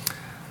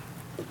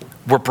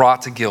we're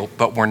brought to guilt,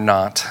 but we're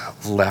not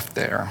left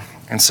there.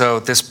 And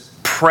so this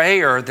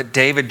prayer that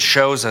David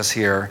shows us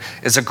here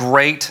is a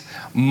great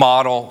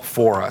model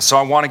for us. So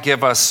I want to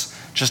give us,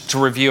 just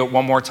to review it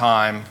one more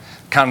time,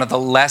 kind of the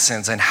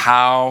lessons and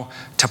how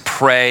to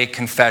pray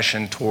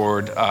confession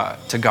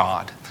to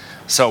God.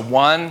 So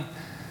 1,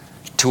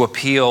 to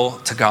appeal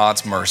to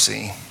God's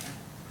mercy.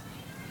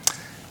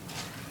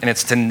 And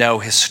it's to know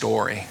his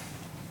story.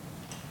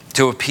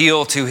 To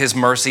appeal to his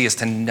mercy is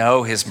to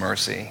know his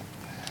mercy.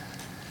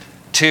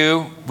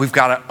 2, we've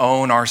got to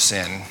own our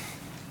sin.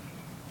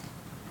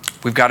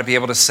 We've got to be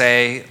able to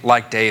say,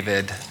 like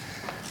David,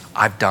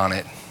 I've done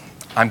it.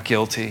 I'm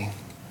guilty.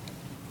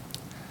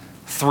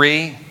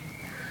 3,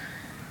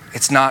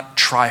 it's not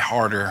try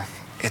harder.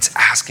 It's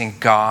asking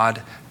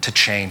God to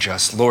change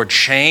us. Lord,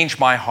 change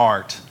my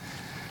heart.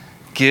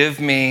 Give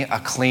me a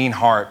clean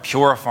heart.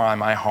 Purify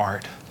my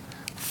heart.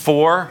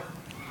 4,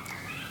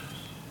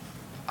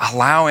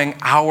 allowing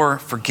our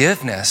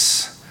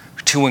forgiveness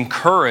to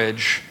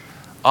encourage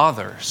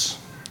others.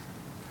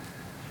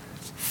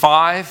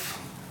 5,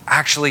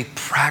 actually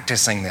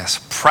practicing this.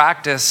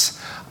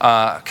 Practice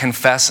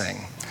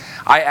confessing.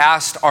 I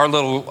asked our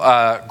little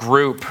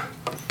group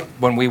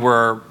when we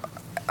were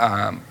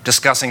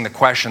discussing the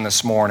question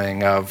this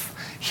morning of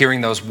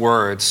hearing those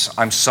words,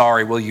 I'm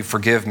sorry, will you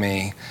forgive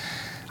me?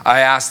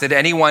 I asked, did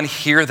anyone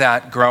hear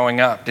that growing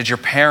up? Did your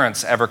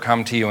parents ever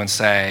come to you and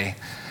say,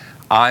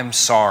 I'm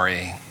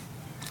sorry,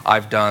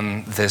 I've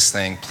done this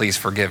thing, please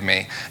forgive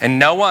me? And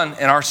no one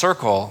in our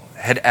circle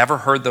had ever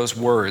heard those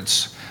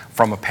words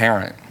from a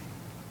parent.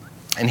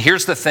 And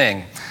here's the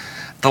thing,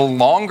 the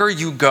longer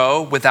you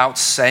go without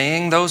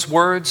saying those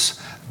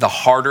words, the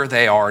harder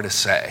they are to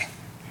say.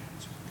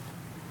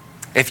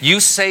 If you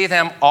say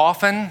them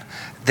often,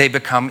 they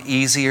become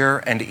easier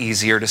and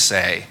easier to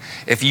say.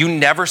 If you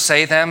never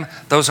say them,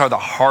 those are the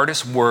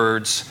hardest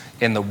words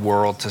in the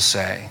world to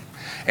say.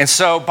 And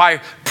so by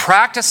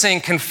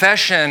practicing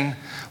confession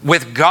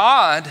with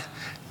God,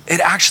 it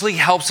actually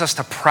helps us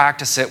to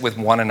practice it with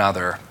one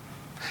another.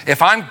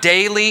 If I'm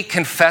daily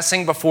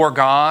confessing before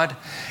God,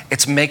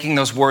 it's making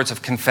those words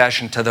of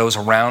confession to those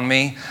around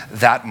me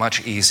that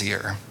much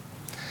easier.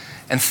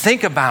 And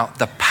think about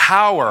the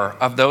power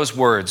of those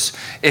words.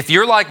 If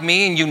you're like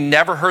me and you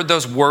never heard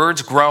those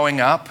words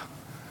growing up,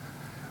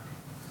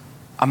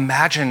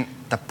 imagine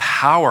the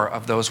power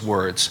of those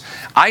words.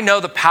 I know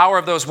the power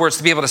of those words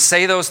to be able to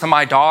say those to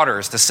my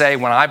daughters, to say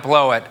when I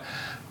blow it,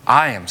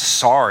 I am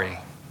sorry.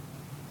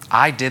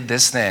 I did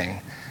this thing.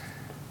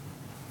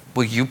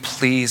 Will you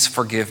please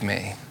forgive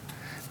me?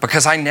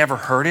 Because I never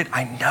heard it,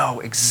 I know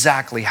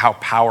exactly how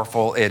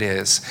powerful it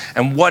is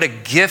and what a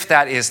gift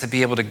that is to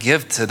be able to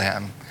give to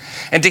them.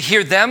 And to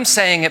hear them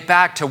saying it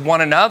back to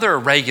one another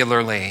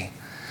regularly.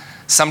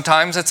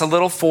 Sometimes it's a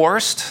little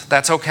forced,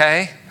 that's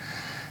okay.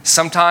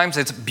 Sometimes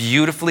it's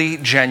beautifully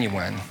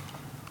genuine.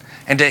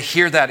 And to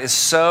hear that is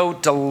so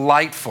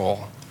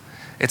delightful.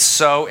 It's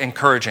so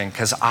encouraging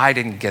because I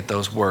didn't get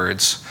those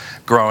words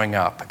growing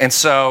up. And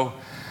so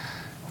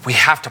we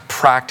have to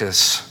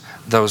practice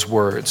those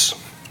words.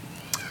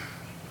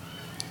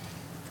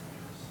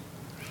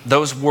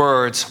 Those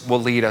words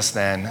will lead us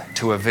then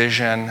to a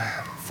vision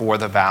for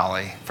the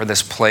valley, for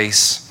this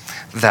place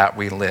that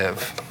we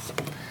live.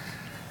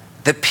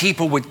 That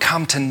people would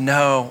come to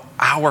know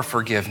our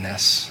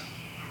forgiveness,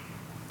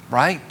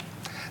 right?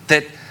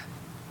 That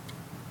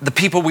the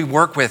people we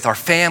work with, our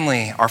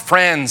family, our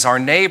friends, our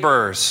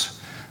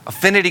neighbors,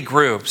 affinity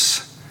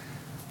groups,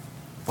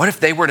 what if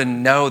they were to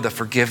know the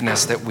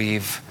forgiveness that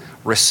we've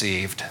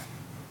received?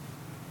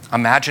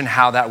 Imagine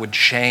how that would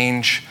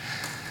change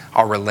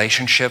our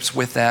relationships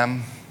with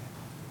them.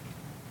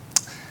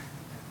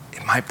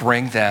 It might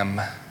bring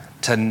them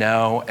to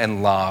know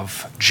and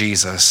love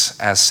Jesus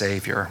as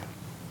Savior.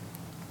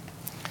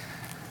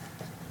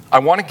 I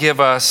want to give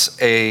us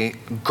a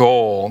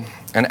goal,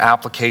 an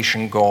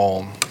application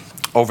goal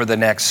over the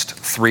next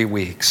 3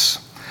 weeks.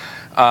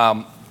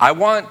 I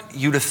want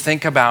you to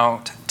think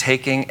about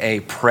taking a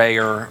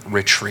prayer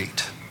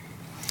retreat.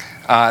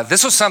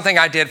 This was something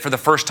I did for the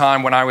first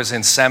time when I was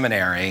in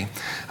seminary.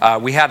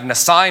 We had an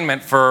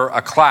assignment for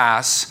a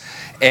class,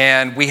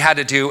 and we had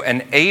to do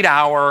an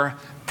 8-hour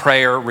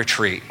prayer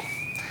retreat.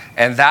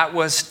 And that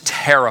was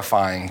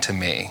terrifying to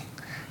me.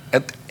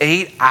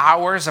 8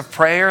 hours of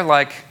prayer,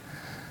 like,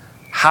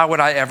 how would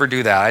I ever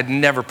do that? I'd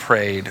never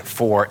prayed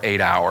for 8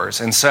 hours.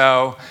 And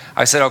so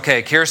I said,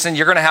 okay, Kirsten,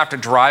 you're going to have to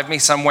drive me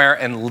somewhere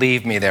and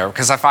leave me there.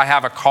 Because if I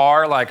have a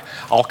car, like,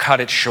 I'll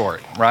cut it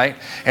short, right?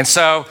 And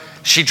so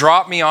she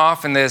dropped me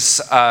off in this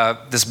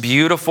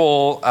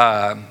beautiful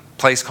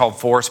place called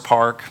Forest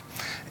Park.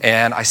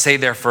 And I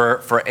stayed there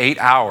for 8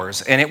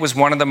 hours. And it was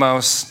one of the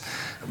most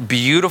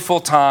beautiful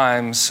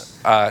times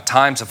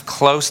of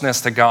closeness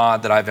to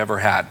God that I've ever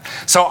had.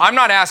 So I'm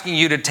not asking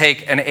you to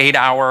take an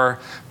 8-hour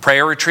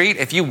prayer retreat.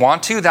 If you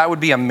want to, that would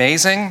be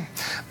amazing.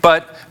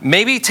 But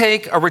maybe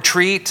take a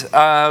retreat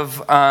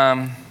of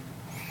an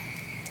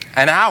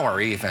hour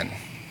even,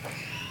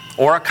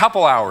 or a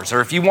couple hours.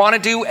 Or if you want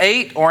to do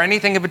 8 or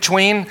anything in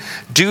between,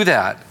 do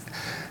that.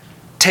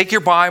 Take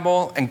your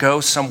Bible and go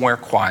somewhere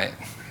quiet.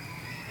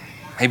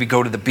 Maybe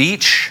go to the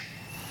beach.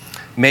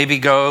 Maybe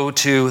go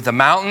to the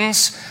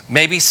mountains.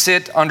 Maybe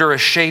sit under a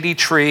shady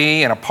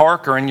tree in a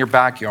park or in your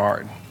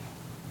backyard.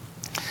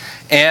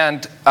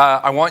 And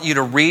I want you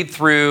to read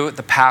through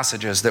the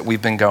passages that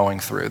we've been going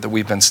through, that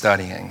we've been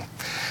studying.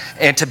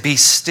 And to be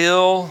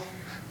still,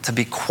 to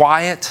be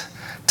quiet,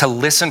 to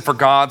listen for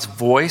God's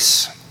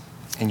voice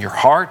in your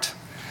heart.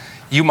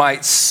 You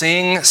might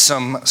sing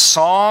some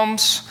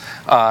psalms,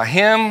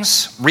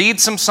 hymns, read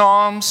some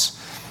psalms,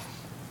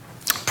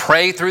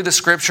 pray through the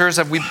scriptures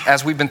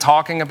as we've been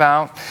talking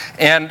about.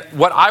 And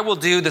what I will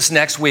do this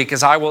next week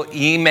is I will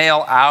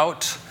email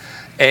out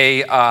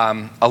a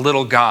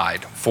little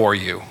guide for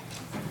you.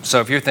 So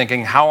if you're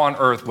thinking, how on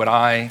earth would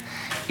I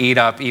eat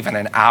up even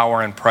an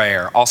hour in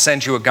prayer? I'll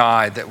send you a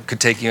guide that could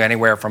take you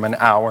anywhere from an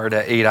hour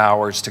to 8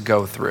 hours to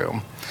go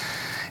through.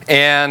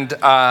 And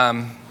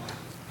I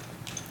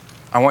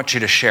want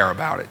you to share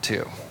about it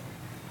too.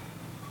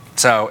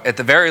 So at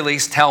the very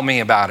least, tell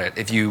me about it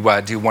if you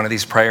do one of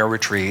these prayer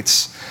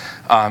retreats.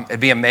 It'd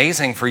be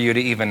amazing for you to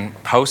even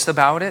post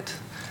about it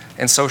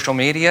in social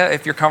media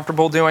if you're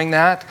comfortable doing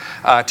that,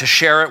 to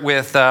share it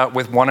with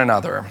one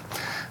another.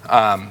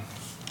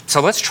 So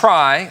let's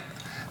try,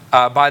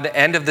 by the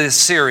end of this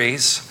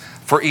series,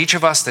 for each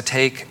of us to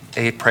take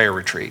a prayer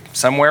retreat,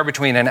 somewhere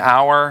between an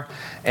hour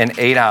and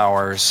 8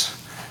 hours,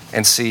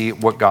 and see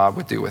what God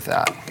would do with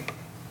that.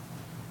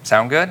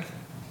 Sound good?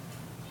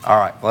 All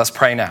right, well, let's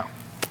pray now.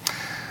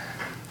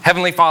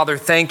 Heavenly Father,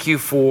 thank you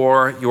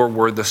for your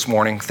word this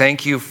morning.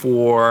 Thank you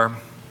for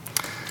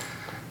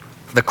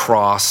the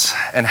cross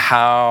and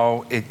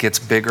how it gets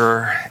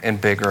bigger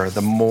and bigger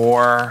the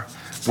more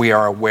we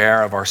are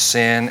aware of our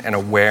sin and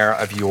aware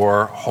of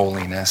your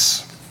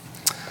holiness.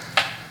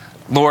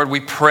 Lord,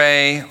 we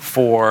pray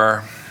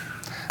for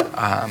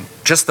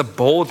just the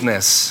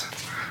boldness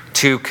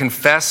to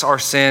confess our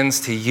sins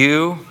to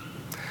you,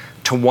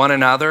 to one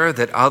another,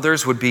 that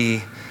others would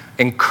be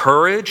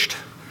encouraged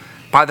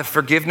by the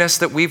forgiveness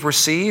that we've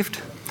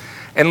received.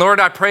 And Lord,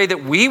 I pray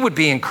that we would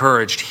be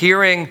encouraged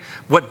hearing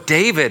what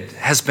David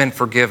has been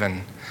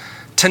forgiven,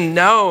 to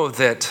know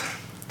that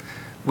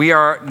we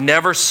are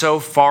never so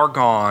far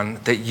gone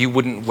that you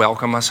wouldn't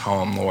welcome us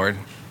home, Lord.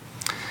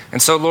 And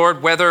so,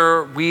 Lord,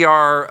 whether we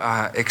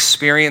are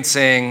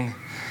experiencing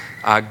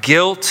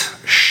guilt,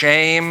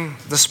 shame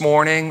this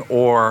morning,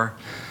 or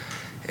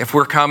if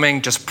we're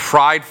coming just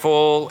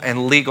prideful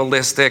and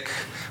legalistic,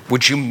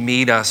 would you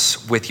meet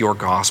us with your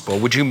gospel?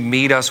 Would you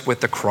meet us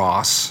with the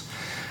cross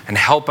and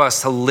help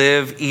us to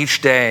live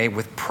each day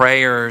with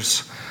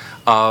prayers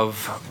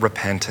of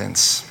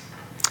repentance?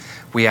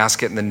 We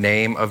ask it in the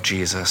name of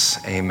Jesus.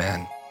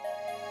 Amen.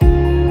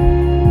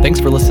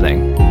 Thanks for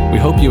listening. We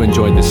hope you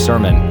enjoyed this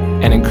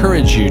sermon and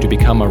encourage you to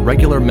become a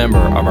regular member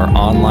of our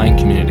online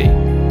community.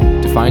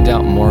 To find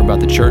out more about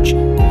the church,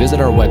 visit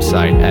our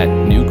website at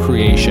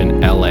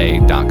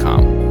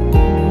newcreationla.com.